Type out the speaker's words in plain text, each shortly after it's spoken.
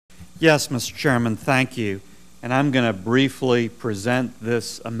Yes, Mr. Chairman, thank you. And I'm going to briefly present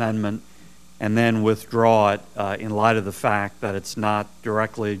this amendment and then withdraw it in light of the fact that it's not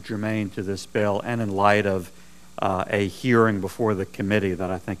directly germane to this bill and in light of a hearing before the committee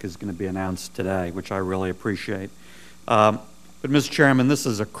that I think is going to be announced today, which I really appreciate. But, Mr. Chairman, this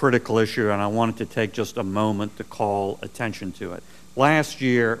is a critical issue, and I wanted to take just a moment to call attention to it. Last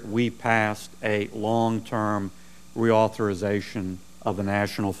year, we passed a long-term reauthorization of the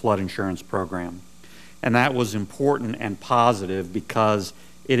National Flood Insurance Program. And that was important and positive because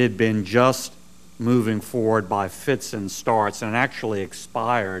it had been just moving forward by fits and starts, and it actually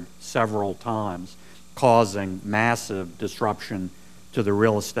expired several times, causing massive disruption to the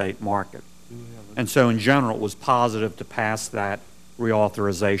real estate market. And so in general, it was positive to pass that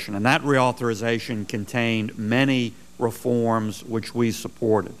reauthorization. And that reauthorization contained many reforms which we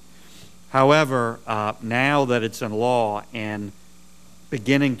supported. However, now that it's in law and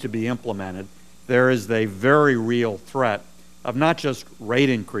beginning to be implemented, there is a very real threat of not just rate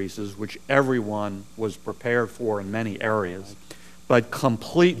increases, which everyone was prepared for in many areas, but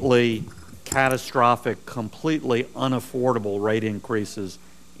completely catastrophic, completely unaffordable rate increases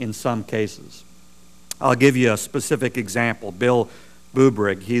in some cases. I'll give you a specific example. Bill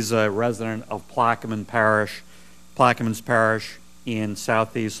Bubrig, he's a resident of Plaquemines Parish in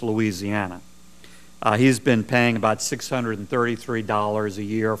southeast Louisiana. He's been paying about $633 a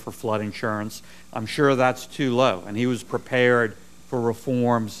year for flood insurance. I'm sure that's too low, and he was prepared for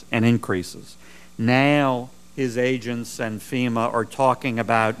reforms and increases. Now his agents and FEMA are talking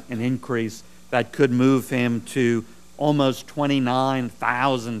about an increase that could move him to almost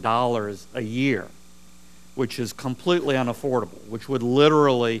 $29,000 a year, which is completely unaffordable, which would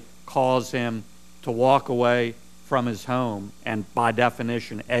literally cause him to walk away from his home and, by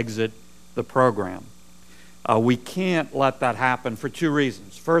definition, exit the program. We can't let that happen for two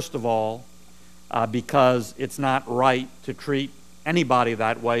reasons. First of all, because it's not right to treat anybody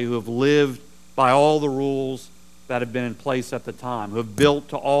that way who have lived by all the rules that have been in place at the time, who have built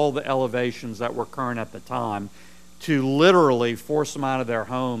to all the elevations that were current at the time, to literally force them out of their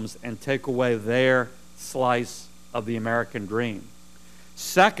homes and take away their slice of the American dream.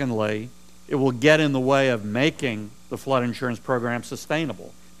 Secondly, it will get in the way of making the flood insurance program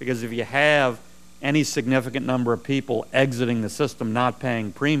sustainable, because if you have any significant number of people exiting the system, not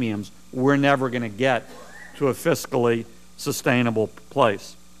paying premiums, we're never going to get to a fiscally sustainable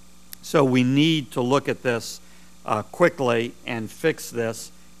place. So we need to look at this quickly and fix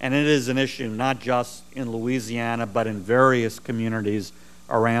this, and it is an issue not just in Louisiana, but in various communities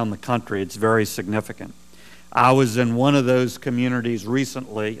around the country. It's very significant. I was in one of those communities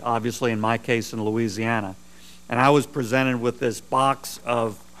recently, obviously in my case in Louisiana, and I was presented with this box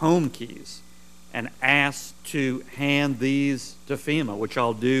of home keys and asked to hand these to FEMA, which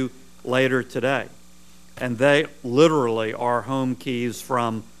I'll do later today. And they literally are home keys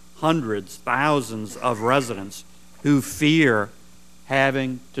from hundreds, thousands of residents who fear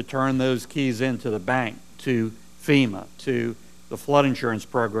having to turn those keys into the bank, to FEMA, to the flood insurance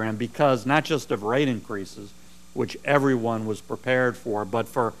program, because not just of rate increases, which everyone was prepared for, but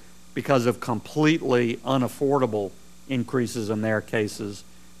because of completely unaffordable increases in their cases,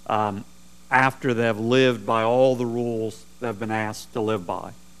 after they've lived by all the rules they've been asked to live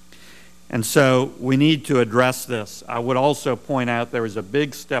by. And so we need to address this. I would also point out there was a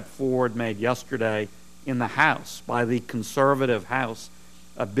big step forward made yesterday in the House by the conservative House,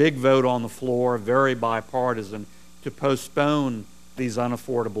 a big vote on the floor, very bipartisan, to postpone these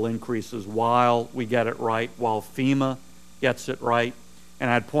unaffordable increases while we get it right, while FEMA gets it right. And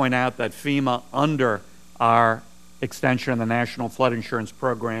I'd point out that FEMA, under our extension of the National Flood Insurance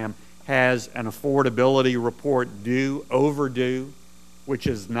Program, has an affordability report overdue, which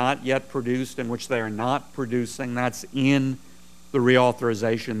is not yet produced and which they are not producing. That's in the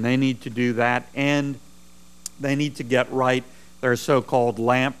reauthorization. They need to do that, and they need to get right their so-called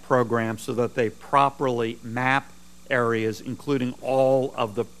LAMP program so that they properly map areas, including all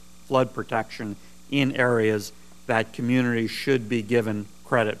of the flood protection in areas that communities should be given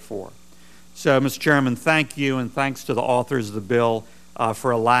credit for. So, Mr. Chairman, thank you, and thanks to the authors of the bill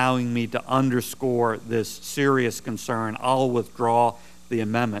for allowing me to underscore this serious concern. I'll withdraw the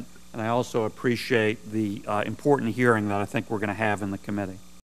amendment, and I also appreciate the important hearing that I think we're going to have in the committee.